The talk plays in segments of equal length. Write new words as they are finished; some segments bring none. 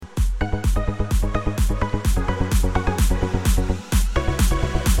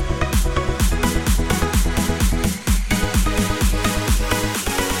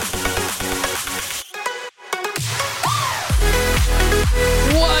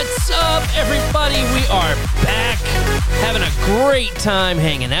everybody. We are back, having a great time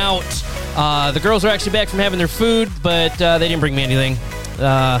hanging out. The girls are actually back from having their food, but they didn't bring me anything.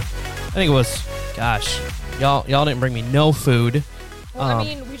 I think it was, y'all didn't bring me no food. Well, I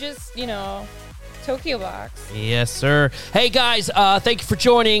mean, we just, Tokyo Box. Yes, sir. Hey, guys, thank you for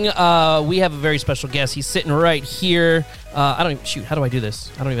joining. We have a very special guest. He's sitting right here. How do I do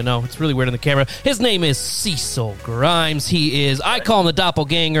this? I don't even know. It's really weird on the camera. His name is Cecil Grimes. I call him the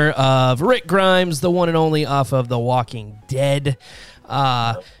doppelganger of Rick Grimes, the one and only off of The Walking Dead.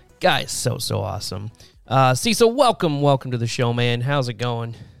 Guys, so awesome. Cecil, welcome to the show, man. How's it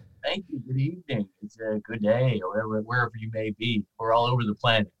going? Thank you. Good evening. It's a good day, or wherever you may be. We're all over the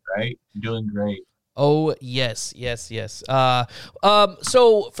planet, right? You're doing great. Oh, yes.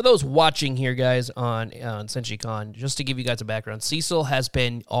 So for those watching here, guys, on SenchiCon, just to give you guys a background, Cecil has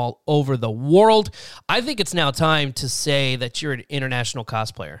been all over the world. I think it's now time to say that you're an international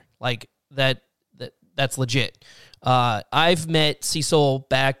cosplayer. Like, that's legit. I've met Cecil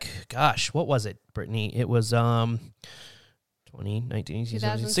back, what was it, Brittany? It was 2019,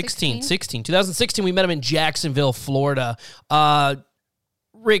 2016, we met him in Jacksonville, Florida.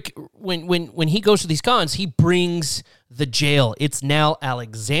 Rick, when he goes to these cons, he brings the jail. It's now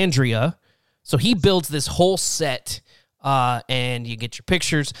Alexandria. So he builds this whole set, and you get your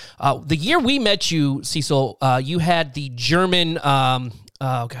pictures. The year we met you, Cecil, you had the German,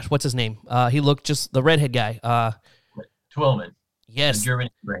 what's his name? He looked just the redhead guy. Twillman. Yes. The German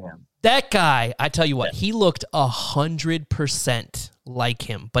Abraham. That guy, I tell you what, he looked 100% like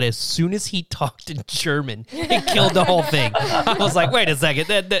him. But as soon as he talked in German, it killed the whole thing. I was like, wait a second.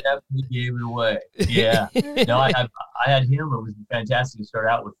 That definitely gave it away. Yeah. No, I had him. It was fantastic to start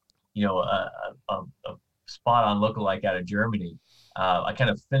out with, a spot-on lookalike out of Germany. I kind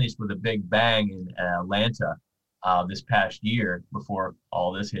of finished with a big bang in Atlanta this past year before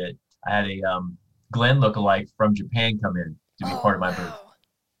all this hit. I had a Glenn lookalike from Japan come in to be part of my booth.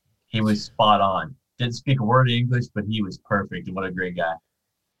 He was spot on. Didn't speak a word of English, but he was perfect. And what a great guy.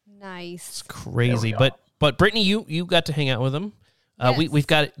 Nice. It's crazy. But Brittany, you got to hang out with him. Yes. We've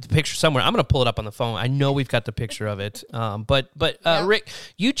got the picture somewhere. I'm going to pull it up on the phone. I know we've got the picture of it. But Rick,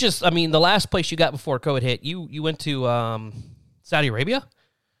 you just, the last place you got before COVID hit, you went to Saudi Arabia?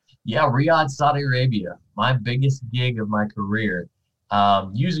 Yeah, Riyadh, Saudi Arabia. My biggest gig of my career.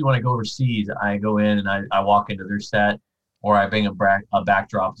 Usually when I go overseas, I go in and I walk into their set, or I bring a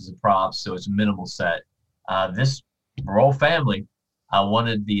backdrop as a prop, so it's a minimal set. This royal family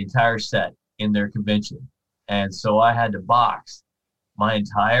wanted the entire set in their convention. And so I had to box my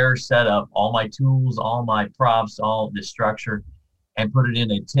entire setup, all my tools, all my props, all the structure, and put it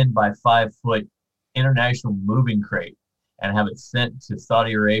in a 10 by 5 foot international moving crate and have it sent to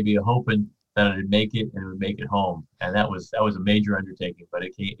Saudi Arabia, hoping that it would make it and it would make it home. And that was a major undertaking, but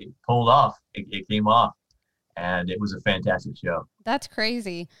it pulled off. It came off. And it was a fantastic show. That's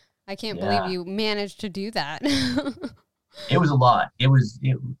crazy. I can't believe you managed to do that. It was a lot.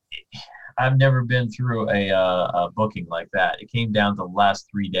 I've never been through a booking like that. It came down to the last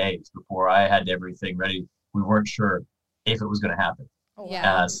 3 days before I had everything ready. We weren't sure if it was going to happen.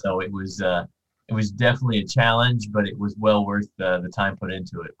 Yeah. So it was definitely a challenge, but it was well worth the time put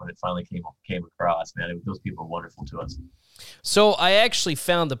into it when it finally came across. Man, those people were wonderful to us. So I actually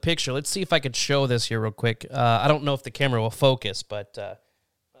found the picture. Let's see if I could show this here real quick. I don't know if the camera will focus, but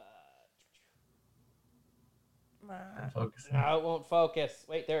focus. No, it won't focus.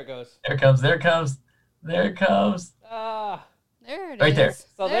 Wait, there it goes. There it comes. There it comes. There it right is. there.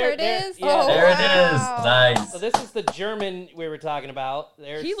 So there it is. Yeah, there it is. Nice. So this is the German we were talking about.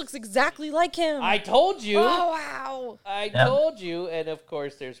 He looks exactly like him. I told you. Oh, wow. I told you. And of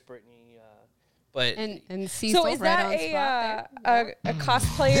course, there's Brittany. But and Cecil So is right that on spot a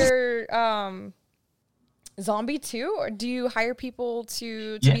cosplayer zombie too? Or do you hire people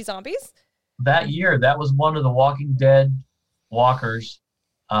to be zombies? That year, that was one of the Walking Dead walkers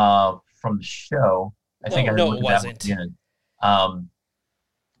from the show. I think I it wasn't.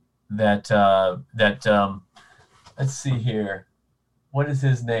 Let's see here. What is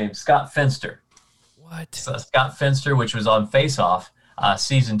his name? Scott Fenster. What? So Scott Fenster, which was on Face Off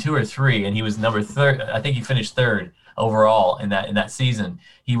season 2 or 3, and he was number 3rd. I think he finished 3rd overall in that season.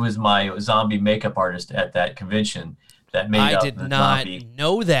 He was my zombie makeup artist at that convention. That made I up did the not zombie.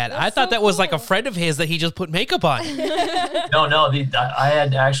 know that. I thought that was like a friend of his that he just put makeup on. No. I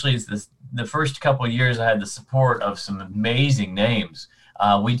had actually the first couple of years I had the support of some amazing names.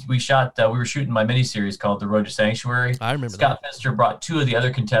 We shot. We were shooting my miniseries called The Road to Sanctuary. I remember Scott Fenster brought 2 of the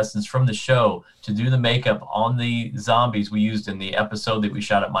other contestants from the show to do the makeup on the zombies we used in the episode that we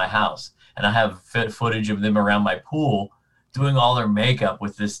shot at my house. And I have footage of them around my pool doing all their makeup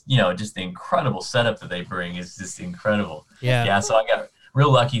with this, just the incredible setup that they bring is just incredible. Yeah. So I got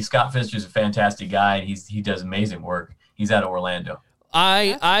real lucky. Scott Finster's a fantastic guy, and he does amazing work. He's out of Orlando.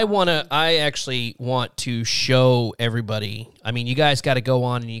 I actually want to show everybody. I mean, you guys got to go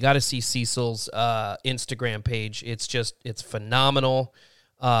on and you got to see Cecil's Instagram page. It's phenomenal.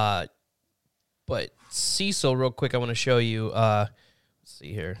 But Cecil, real quick, I want to show you. Let's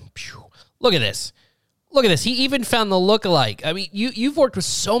see here. Look at this. Look at this. He even found the lookalike. I mean, you've worked with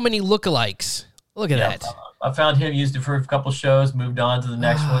so many lookalikes. Look at that. I found him, used it for a couple shows, moved on to the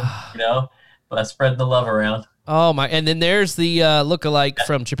next one. But spreading the love around. Oh my! And then there's the lookalike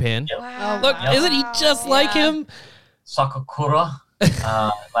from Japan. Wow. Look, isn't he just like him? Sakakura,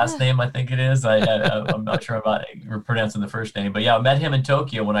 last name I think it is. I'm not sure about pronouncing the first name, but yeah, I met him in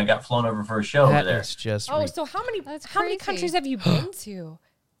Tokyo when I got flown over for a show over there. Is just So how many countries have you been to?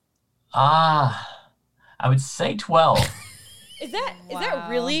 I would say 12. Is that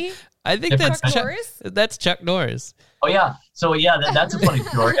really? I think Different that's Chuck Norris? That's Chuck Norris. Oh yeah, so yeah, that's a funny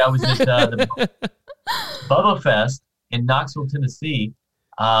story. I was at the Bubba Fest in Knoxville, Tennessee.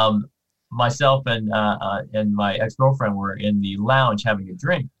 Myself and my ex-girlfriend were in the lounge having a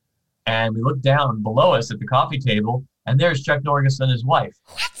drink, and we looked down below us at the coffee table, and there's Chuck Norris and his wife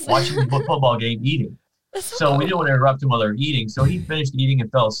watching the football game, eating. So we didn't want to interrupt him while they were eating, so he finished eating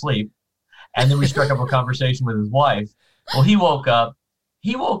and fell asleep, and then we struck up a conversation with his wife. Well, he woke up.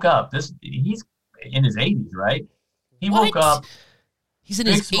 He's in his 80s, right? He woke up. He's in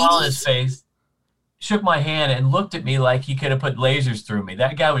big his smile on 80s? his face, shook my hand, and looked at me like he could have put lasers through me.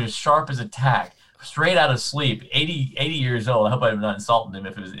 That guy was as sharp as a tack, straight out of sleep, 80 years old. I hope I'm not insulting him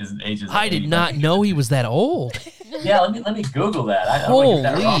if his age is. I did not know he was that old. Yeah, let me Google that. Holy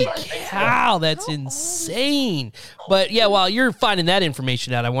cow, that's insane. But yeah, while you're finding that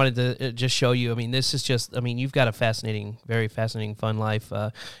information out, I wanted to just show you. I mean, this is just, you've got a very fascinating, fun life.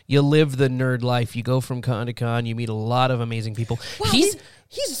 You live the nerd life. You go from con to con. You meet a lot of amazing people. Wow, he's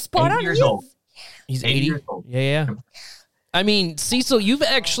spot 80 on. years old. He's 80 80. years old. Yeah. I mean, Cecil, you've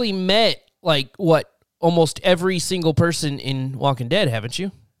actually met almost every single person in Walking Dead, haven't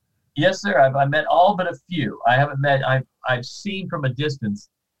you? Yes, sir. I've met all but a few. I haven't met. I've seen from a distance,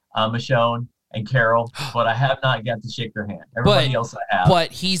 Michonne and Carol, but I have not got to shake their hand. Everybody else I have.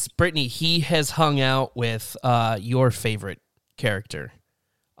 But Brittany, he has hung out with your favorite character,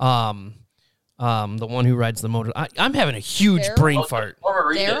 the one who rides the motor. I'm having a huge brain fart.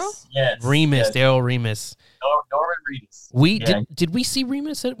 Norman Reedus. Daryl? Yes. Remus, yes. Daryl Remus. Norman Reedus. Did we see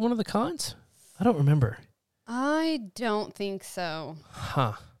Remus at one of the cons? I don't remember. I don't think so.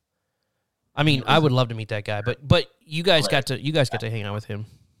 Huh. I mean, I would love to meet that guy, but you guys got to hang out with him.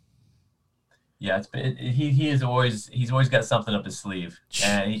 Yeah, he's always got something up his sleeve.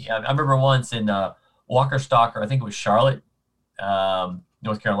 And I remember once in Walker Stalker, I think it was Charlotte,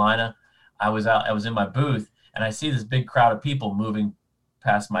 North Carolina. I was in my booth, and I see this big crowd of people moving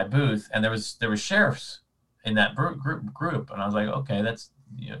past my booth, and there were sheriffs in that group, and I was like, okay, that's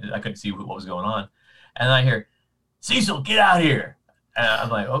I couldn't see what was going on, and then I hear, Cecil, get out here. And I'm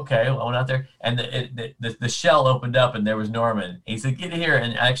like, okay. Well, I went out there, and the shell opened up, and there was Norman. He said, "Get here!"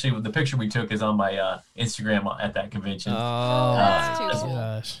 And actually, the picture we took is on my Instagram at that convention. Oh, that's too cool.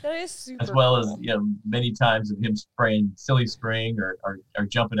 gosh. That is super. As well as many times of him spraying Silly Spring or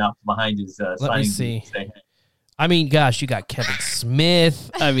jumping out behind his Let signing me booth see. to say, hey. I mean, gosh, you got Kevin Smith.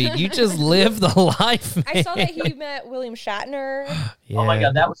 I mean, you just live the life, man. I saw that he met William Shatner. Yeah. Oh my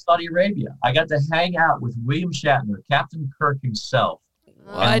God, that was Saudi Arabia. I got to hang out with William Shatner, Captain Kirk himself,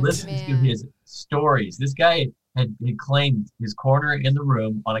 and listen to his stories. This guy had claimed his corner in the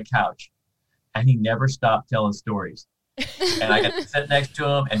room on a couch, and he never stopped telling stories. And I got to sit next to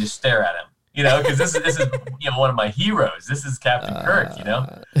him and just stare at him, because this is one of my heroes. This is Captain Kirk,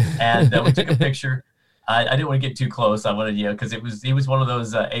 And we took a picture. I didn't want to get too close. I wanted, because he was one of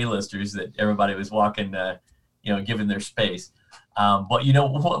those A-listers that everybody was walking, giving their space. But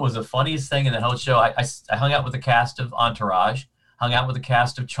what was the funniest thing in the whole show? I hung out with the cast of Entourage, hung out with the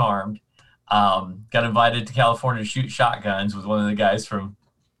cast of Charmed, got invited to California to shoot shotguns with one of the guys from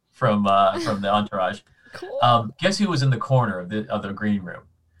the Entourage. Cool. Guess who was in the corner of the green room?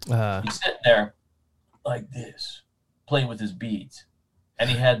 He's sitting there like this, playing with his beads, and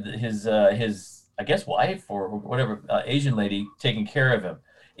he had his I guess wife or whatever Asian lady taking care of him.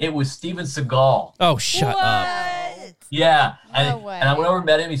 It was Steven Seagal. Oh, shut up. Yeah, No way. and I went over and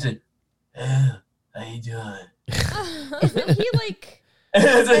met him. He said, "How you doing?" Isn't he like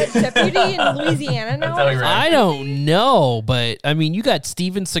a deputy in Louisiana now? That's how he ran. I don't know, but I mean, you got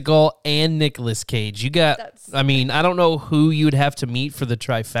Steven Seagal and Nicolas Cage. I don't know who you'd have to meet for the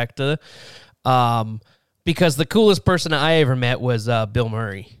trifecta. because the coolest person I ever met was Bill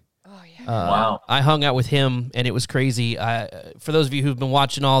Murray. Oh yeah. Wow. I hung out with him, and it was crazy. For those of you who've been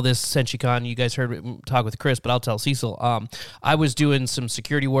watching all this SenchiCon, you guys heard me talk with Chris, but I'll tell Cecil. I was doing some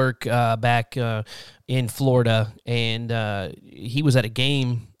security work back in Florida, and he was at a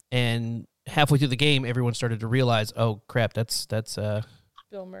game, and halfway through the game, everyone started to realize, oh, crap, that's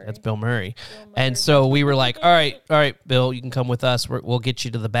Bill Murray. That's Bill Murray. Bill Murray. And so we were like, all right, Bill, you can come with us. We'll get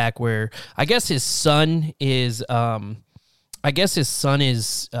you to the back where I guess his son is a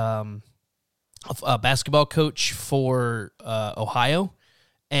basketball coach for Ohio.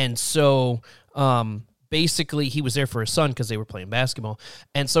 And so basically he was there for his son because they were playing basketball.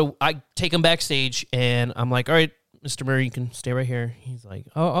 And so I take him backstage and I'm like, all right, Mr. Murray, you can stay right here. He's like,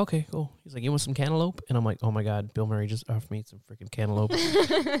 oh, okay, cool. He's like, you want some cantaloupe? And I'm like, oh my God, Bill Murray just offered me some freaking cantaloupe.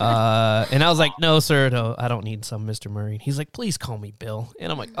 And I was like, no, sir, no, I don't need some, Mr. Murray. And he's like, please call me Bill.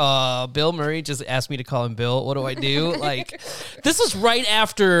 And I'm like, Bill Murray just asked me to call him Bill. What do I do? Like, this was right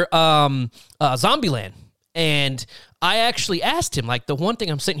after Zombieland. And I actually asked him, like, the one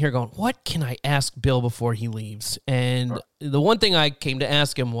thing I'm sitting here going, what can I ask Bill before he leaves? And the one thing I came to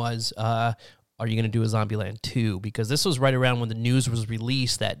ask him was, are you going to do a Zombieland 2? Because this was right around when the news was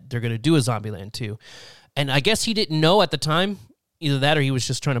released that they're going to do a Zombieland 2. And I guess he didn't know at the time, either that or he was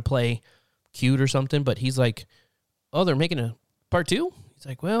just trying to play cute or something, but he's like, oh, they're making a part 2? He's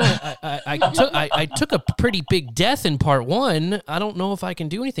like, well, I took a pretty big death in part 1. I don't know if I can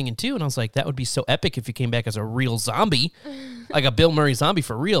do anything in 2. And I was like, that would be so epic if you came back as a real zombie, like a Bill Murray zombie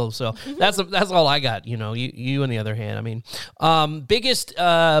for real. So that's all I got. You know, you on the other hand, I mean, biggest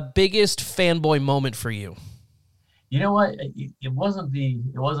fanboy moment for you. You know what? It wasn't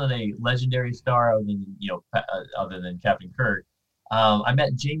a legendary star other than Captain Kirk. I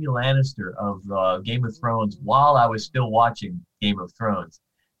met Jaime Lannister of Game of Thrones while I was still watching Game of Thrones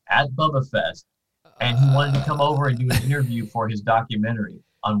at Bubba Fest, and he wanted to come over and do an interview for his documentary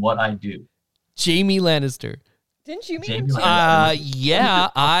on what I do. Jaime Lannister. Didn't you meet him Jaime too? Lannister. Yeah,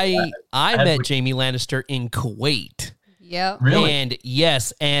 I met Jaime Lannister in Kuwait. Yep. Really? And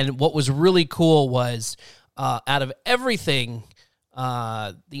yes, and what was really cool was out of everything,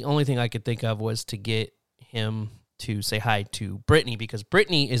 the only thing I could think of was to get him to say hi to Brittany, because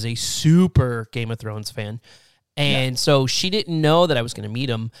Brittany is a super Game of Thrones fan. And so she didn't know that I was going to meet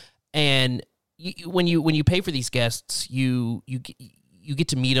him. And when you pay for these guests, you get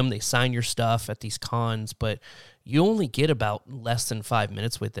to meet them. They sign your stuff at these cons, but you only get about less than 5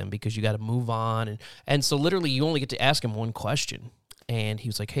 minutes with them because you got to move on. And so literally you only get to ask him one question. And he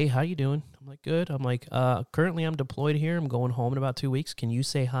was like, hey, how you doing? I'm like, good. I'm like, currently I'm deployed here. I'm going home in about 2 weeks. Can you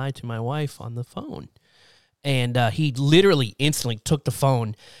say hi to my wife on the phone? And he literally instantly took the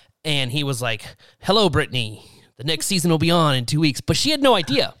phone and he was like, hello, Brittany. The next season will be on in 2 weeks. But she had no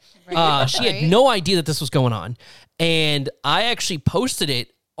idea. She had no idea that this was going on. And I actually posted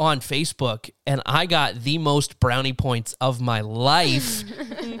it on Facebook, and I got the most brownie points of my life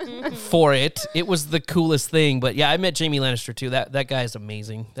for it. It was the coolest thing. But yeah, I met Jaime Lannister too. That guy is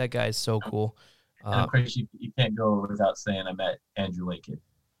amazing. That guy is so cool. And of course, you can't go without saying I met Andrew Lincoln.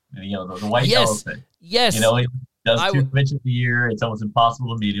 You know, the white elephant. Yes. You know, he does 2 conventions a year. It's almost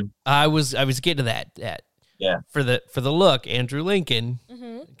impossible to meet him. I was getting to that. Yeah. For the look, Andrew Lincoln,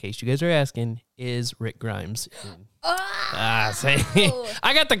 in case you guys are asking, is Rick Grimes. I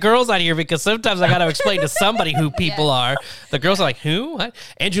got the girls out here because sometimes I got to explain to somebody who people are. The girls are like, who? What?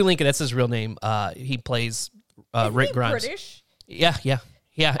 Andrew Lincoln, that's his real name. He plays Rick Grimes. British? Yeah.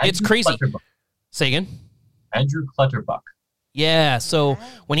 Andrew It's crazy. Clutterbuck. Say again? Andrew Clutterbuck. Yeah, so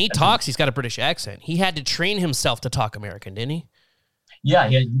when he talks, he's got a British accent. He had to train himself to talk American, didn't he? Yeah,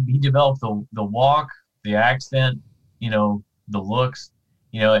 he developed the walk, the accent, you know, the looks,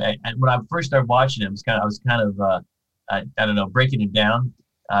 you know. And when I first started watching him, I was kind of I don't know, breaking it down,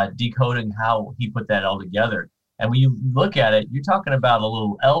 decoding how he put that all together. And when you look at it, you're talking about a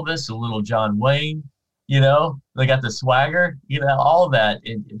little Elvis, a little John Wayne. You know, they got the swagger, you know, all of that.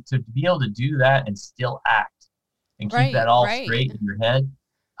 And to be able to do that and still act and keep that all straight in your head,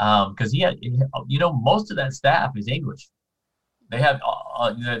 because he had, you know, most of that staff is English. They have,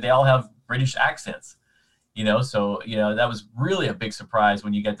 they all have British accents, you know. So, you know, that was really a big surprise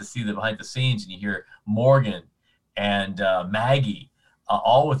when you got to see the behind the scenes and you hear Morgan and Maggie,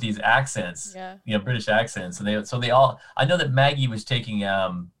 all with these accents, you know, British accents. And they all. I know that Maggie was taking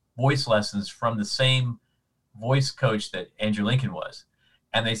voice lessons from the same voice coach that Andrew Lincoln was,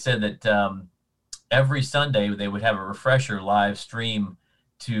 and they said that every Sunday they would have a refresher live stream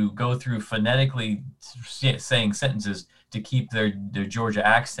to go through phonetically saying sentences to keep their Georgia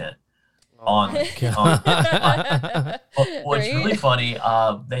accent. on. What's Right? really funny,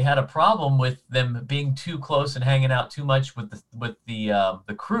 they had a problem with them being too close and hanging out too much with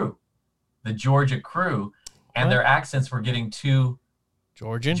the crew, the Georgia crew, and What? their accents were getting too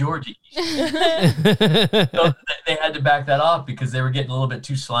Georgian? Georgie. So they had to back that off because they were getting a little bit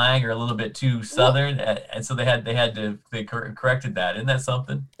too slang or a little bit too southern, and so they corrected that. Isn't that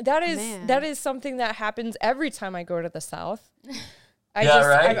something? Man. That is something that happens every time I go to the South.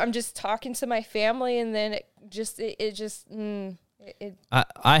 Right? I'm just talking to my family, and then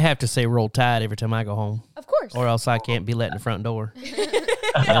I have to say roll tide every time I go home, of course. or else I can't be let in the front door.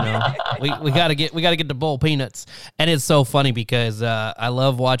 You know, we gotta get the bowl peanuts, and it's so funny because I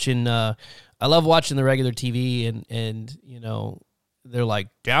love watching the regular TV, and you know, they're like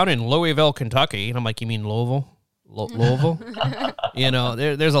down in Louisville, Kentucky, and I'm like, you mean Louisville? Louisville? You know,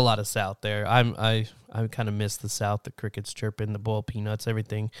 there's a lot of South there. I kind of miss the South, the crickets chirping, the boiled peanuts,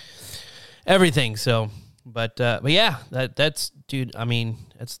 everything. So. But yeah, that's dude. I mean,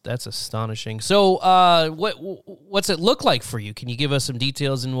 that's astonishing. So, what's it look like for you? Can you give us some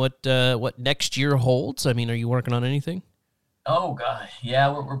details in what next year holds? I mean, are you working on anything? Oh God,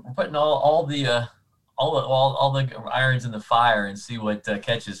 yeah, we're putting all the irons in the fire and see what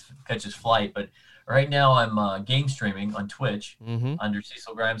catches flight. But right now, I'm game streaming on Twitch under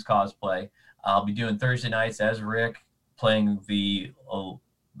Cecil Grimes Cosplay. I'll be doing Thursday nights as Rick, playing the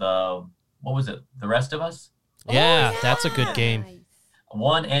what was it? The Rest of Us? Yeah, that's a good game.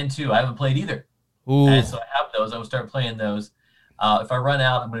 1 and 2. I haven't played either. Ooh. And so I have those. I will start playing those. If I run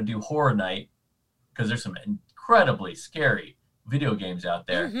out, I'm going to do Horror Night because there's some incredibly scary video games out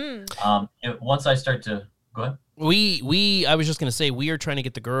there. Once I start to go ahead. I was just going to say, we are trying to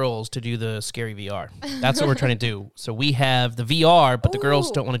get the girls to do the scary VR. That's what we're trying to do. So we have the VR, but the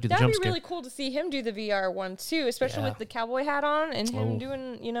girls don't want to do the jump That'd be scare. really cool to see him do the VR one too, especially with the cowboy hat on and him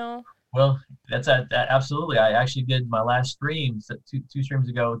doing, you know. Well, that's absolutely. I actually did my last stream two streams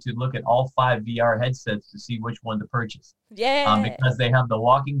ago to look at all 5 VR headsets to see which one to purchase. Yeah. Because they have the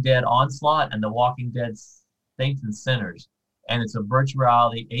Walking Dead Onslaught and the Walking Dead Saints and Sinners, and it's a virtual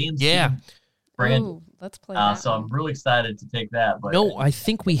reality AMC brand. Ooh, let's play that. So I'm really excited to take that. But No, I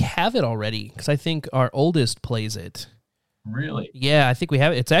think we have it already because I think our oldest plays it. Really? Yeah, I think we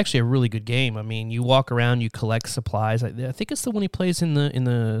have it. It's actually a really good game. I mean, you walk around, you collect supplies. I think it's the one he plays in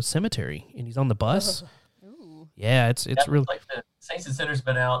the cemetery, and he's on the bus. Ooh. Yeah, it's really. Like the Saints and Sinners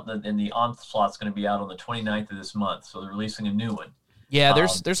been out, and the Onslaught's going to be out on the 29th of this month. So they're releasing a new one. Yeah,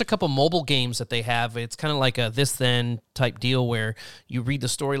 there's a couple mobile games that they have. It's kind of like a this then type deal where you read the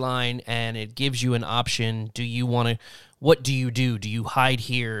storyline and it gives you an option. Do you want to? What do you do? Do you hide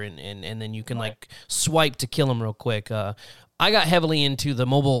here and then you can like swipe to kill them real quick? I got heavily into the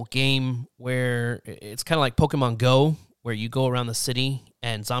mobile game where it's kind of like Pokemon Go, where you go around the city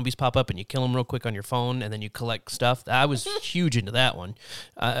and zombies pop up and you kill them real quick on your phone and then you collect stuff. I was huge into that one.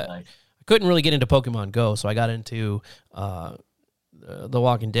 I couldn't really get into Pokemon Go, so I got into the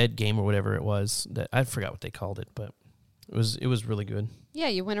Walking Dead game or whatever it was. That I forgot what they called it, but it was really good. Yeah,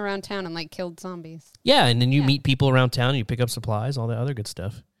 you went around town and like killed zombies. Yeah, and then you meet people around town and you pick up supplies, all that other good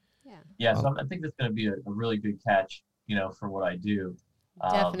stuff. Yeah, so I think that's going to be a really good catch, for what I do.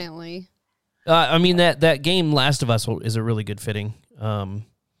 Definitely. I mean, that game Last of Us is a really good fitting.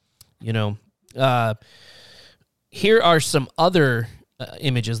 Here are some other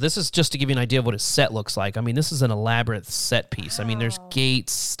images. This is just to give you an idea of what a set looks like. I mean, this is an elaborate set piece. I mean, there's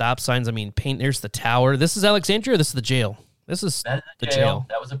gates, stop signs. I mean, paint. There's the tower. This is Alexandria. This is the jail. That is the jail.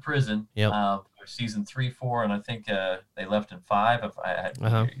 That was a prison. Yep. Season 3, 4, and I think they left in 5. If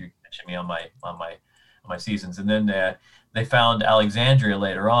you're catching me on my seasons, and then they found Alexandria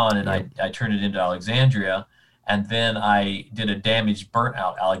later on, and I turned it into Alexandria, and then I did a damaged, burnt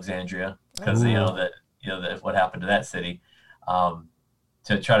out Alexandria because what happened to that city,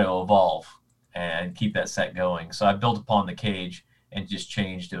 to try to evolve and keep that set going. So I built upon the cage and just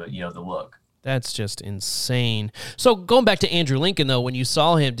changed the look. That's just insane. So going back to Andrew Lincoln, though, when you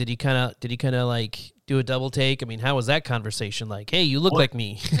saw him, did he kind of like do a double take? I mean, how was that conversation like? Hey, you look like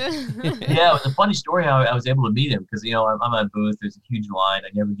me. Yeah, it was a funny story how I was able to meet him because I'm at booth. There's a huge line. I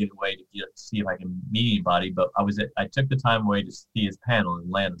never get away to see if I can meet anybody. But I took the time away to see his panel in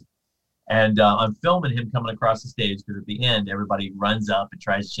Atlanta, and I'm filming him coming across the stage because at the end everybody runs up and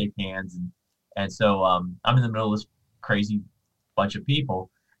tries to shake hands, and so I'm in the middle of this crazy bunch of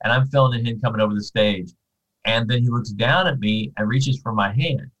people. And I'm filming him coming over the stage. And then he looks down at me and reaches for my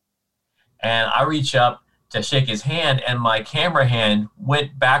hand. And I reach up to shake his hand, and my camera hand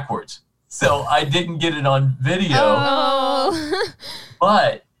went backwards. So I didn't get it on video. Oh.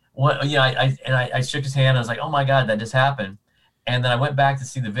 But I shook his hand. I was like, oh, my God, that just happened. And then I went back to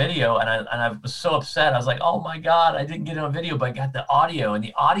see the video, and I was so upset. I was like, oh my God, I didn't get it on video, but I got the audio. And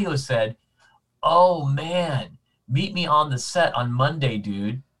the audio said, oh man, meet me on the set on Monday,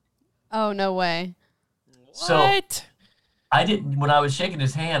 dude. Oh, no way. So I didn't, when I was shaking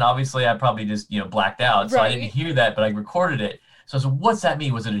his hand, obviously I probably just, blacked out. So I didn't hear that, but I recorded it. So I said, what's that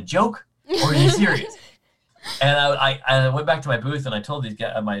mean? Was it a joke or are you serious? And I went back to my booth and I told these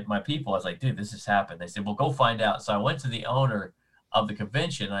guys, my people, I was like, dude, this has happened. They said, well, go find out. So I went to the owner of the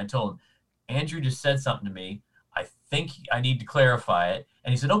convention and I told him, Andrew just said something to me. I think I need to clarify it.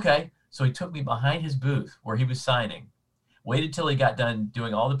 And he said, okay. So he took me behind his booth where he was signing, waited till he got done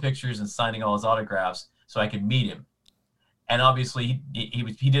doing all the pictures and signing all his autographs so I could meet him. And obviously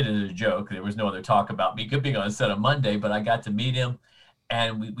he did it as a joke. There was no other talk about me being on set on Monday, but I got to meet him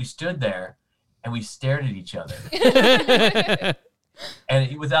and we stood there and we stared at each other. And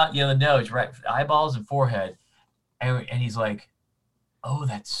he, without, the nose, right, eyeballs and forehead. And he's like, oh,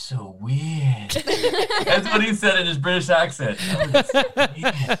 that's so weird. That's what he said in his British accent. Oh, that's so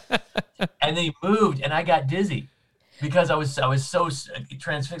weird. And then he moved and I got dizzy because I was so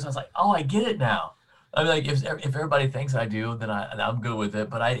transfixed. I was like, oh, I get it now. I mean, like if everybody thinks I do, then I'm good with it.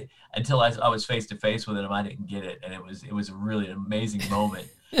 But until I was face to face with him, I didn't get it, and it was really an amazing moment.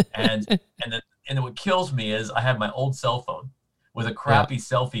 And what kills me is I have my old cell phone with a crappy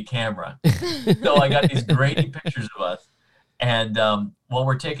selfie camera, so I got these grainy pictures of us. And while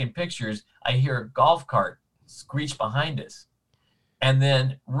we're taking pictures, I hear a golf cart screech behind us, and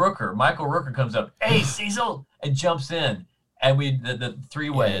then Michael Rooker comes up, hey Cecil, and jumps in. And the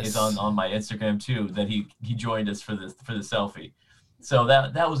three-way is on my Instagram too. That he joined us for the selfie, so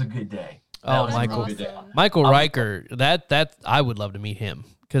that was a good day. Michael, good day. Michael Riker, that I would love to meet him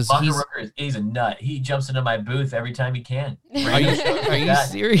because he's a nut. He jumps into my booth every time he can. Are you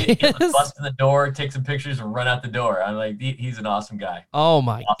serious? He bust in the door, take some pictures, and run out the door. I'm like, he's an awesome guy. Oh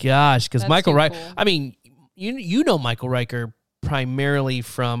my gosh, because Michael Riker. Cool. I mean, you know Michael Riker primarily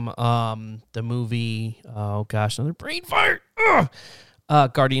from the movie, another brain fart,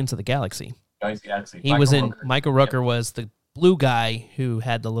 Guardians of the Galaxy. Michael Rooker was the blue guy who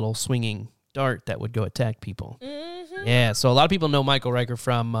had the little swinging dart that would go attack people. Mm-hmm. Yeah, so a lot of people know Michael Riker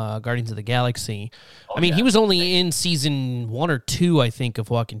from Guardians of the Galaxy. He was only in season 1 or 2, I think, of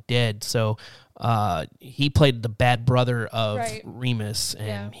Walking Dead, so he played the bad brother of Remus,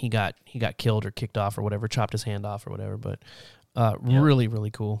 and he got killed or kicked off or whatever, chopped his hand off or whatever, but really,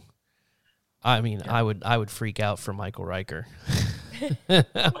 really cool. I mean, I would freak out for Michael Riker. You're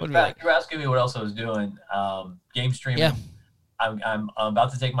asking me what else I was doing. Game streaming. Yeah. I'm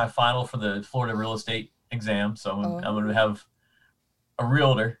about to take my final for the Florida real estate exam, so I'm going to have a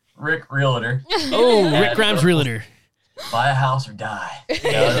realtor, Rick Realtor. Oh, Rick Grimes Realtor. Buy a house or die.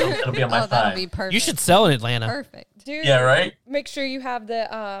 It'll be on my that'll be perfect. You should sell in Atlanta. Perfect. Dude, yeah, right? Make sure you have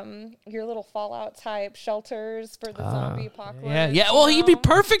the your little Fallout type shelters for the zombie apocalypse. Yeah. Well, he'd be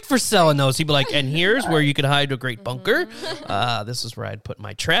perfect for selling those. He'd be like, and here's where you could hide a great bunker. This is where I'd put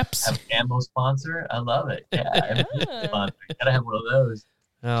my traps. Have an ammo sponsor. I love it. Yeah, gotta have one of those.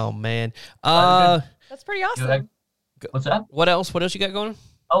 Oh man. That's pretty awesome. What's that? What else you got going?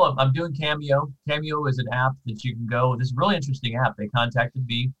 Oh, I'm doing Cameo. Cameo is an app that you can go. This is a really interesting app. They contacted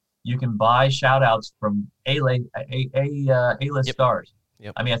me. You can buy shout outs from A-list stars.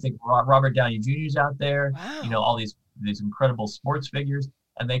 Yep. I mean, I think Robert Downey Jr. is out there. Wow. All these incredible sports figures.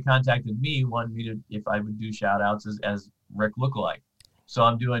 And they contacted me, wanted me to, if I would do shout outs as Rick lookalike. So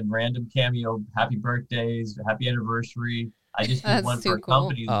I'm doing random Cameo, happy birthdays, happy anniversary. I just did one for a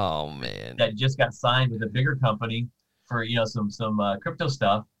company that just got signed with a bigger company for some crypto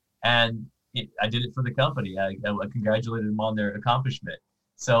stuff, and I did it for the company. I congratulated them on their accomplishment.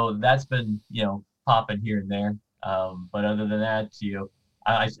 So that's been popping here and there. But other than that,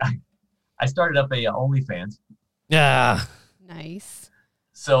 I started up a OnlyFans. Yeah, nice.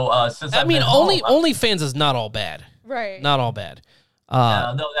 So since OnlyFans is not all bad. Right. Not all bad.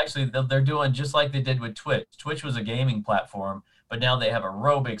 No, actually, they're doing just like they did with Twitch. Twitch was a gaming platform, but now they have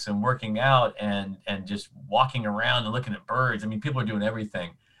aerobics and working out and just walking around and looking at birds. I mean, people are doing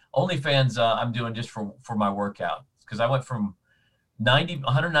everything. OnlyFans, I'm doing just for my workout, because I went from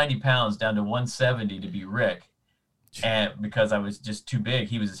 190 pounds down to 170 to be Rick, and because I was just too big.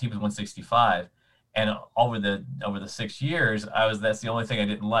 He was 165, and over the 6 years, that's the only thing I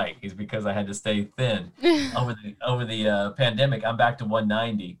didn't like, is because I had to stay thin. over the pandemic, I'm back to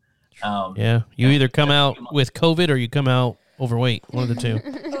 190. You either come out with COVID or you come out overweight, one of the two.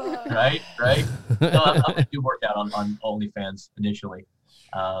 Right. No, I'm gonna do workout on OnlyFans initially,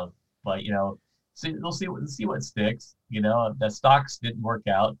 but we'll see what sticks. The stocks didn't work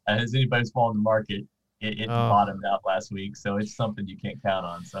out, as anybody's following the market. it bottomed out last week, so it's something you can't count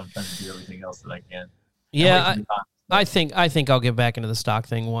on. So I'm trying to do everything else that I can. Yeah, I think I'll get back into the stock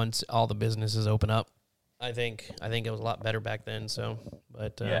thing once all the businesses open up. I think it was a lot better back then. So,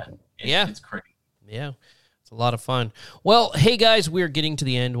 but it's crazy. Yeah, it's a lot of fun. Well, hey guys, we're getting to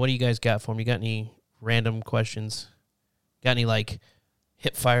the end. What do you guys got for me? You got any random questions? Got any like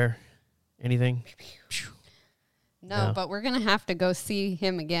hip fire? Anything? No, but we're going to have to go see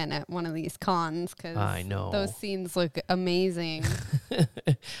him again at one of these cons because I know those scenes look amazing. Well,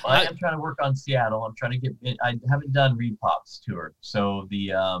 I am trying to work on Seattle. I'm trying to get I haven't done Reed Pop's tour. So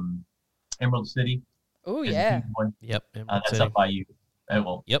the Emerald City. Oh, yeah. Yep. That's City. Up by you.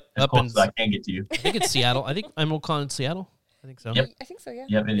 Well, yep. As close as I can get to you. I think it's Seattle. I think Emerald Con in Seattle. I think so. Yep. I think so, yeah.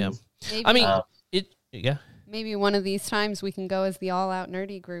 Yep, it is. Maybe, I mean, yeah. Maybe one of these times we can go as the All Out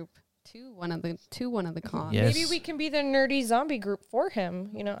Nerdy group. To one of the cons. Yes. Maybe we can be the nerdy zombie group for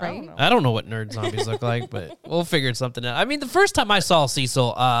him. You know, right? I don't know what nerd zombies look like, but we'll figure something out. I mean, the first time I saw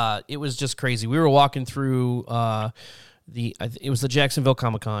Cecil, it was just crazy. We were walking through it was the Jacksonville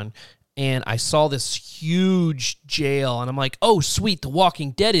Comic-Con, and I saw this huge jail, and I'm like, oh, sweet, The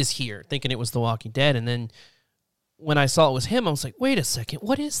Walking Dead is here, thinking it was The Walking Dead, and then when I saw it was him, I was like, wait a second,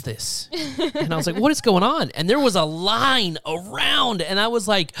 what is this? And I was like, what is going on? And there was a line around, and I was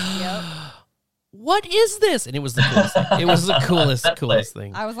like, what is this? And it was the coolest thing. It was the coolest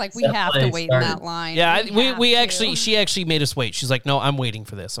thing. I was like, we have to wait in that line. Yeah, she actually made us wait. She's like, no, I'm waiting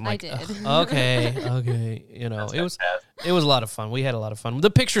for this. I'm like, I did. Okay. You know, it was a lot of fun. We had a lot of fun.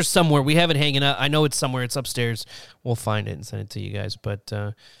 The picture's somewhere. We have it hanging up. I know it's somewhere. It's upstairs. We'll find it and send it to you guys. But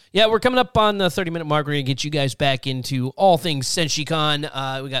yeah, we're coming up on the 30-minute mark. We're going to get you guys back into all things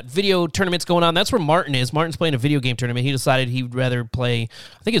SenshiCon. We got video tournaments going on. That's where Martin is. Martin's playing a video game tournament. He decided he'd rather play,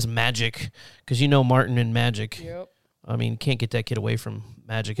 I think it's Magic, because you know Martin and Magic. Yep. I mean, can't get that kid away from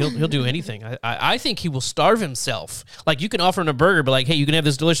Magic. He'll do anything. I think he will starve himself. Like, you can offer him a burger, but like, hey, you can have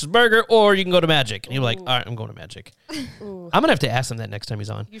this delicious burger, or you can go to Magic. And he'll be like, all right, I'm going to Magic. I'm going to have to ask him that next time he's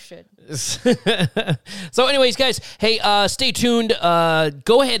on. You should. So anyways, guys, hey, stay tuned.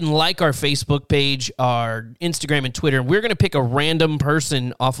 Go ahead and like our Facebook page, our Instagram and Twitter. We're going to pick a random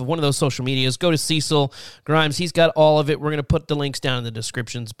person off of one of those social medias. Go to Cecil Grimes. He's got all of it. We're going to put the links down in the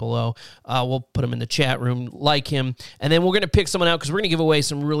descriptions below. We'll put them in the chat room. Like him. And then we're going to pick someone out because we're going to give away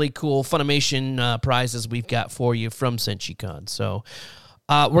some really cool Funimation prizes we've got for you from SenshiCon. So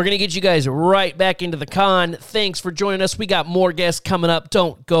we're going to get you guys right back into the con. Thanks for joining us. We got more guests coming up.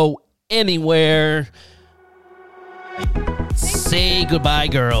 Don't go anywhere. Say goodbye,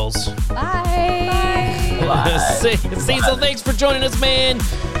 girls. Bye. Cecil, thanks for joining us, man.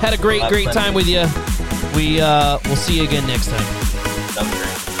 Had a great time with you. We'll see you again next time.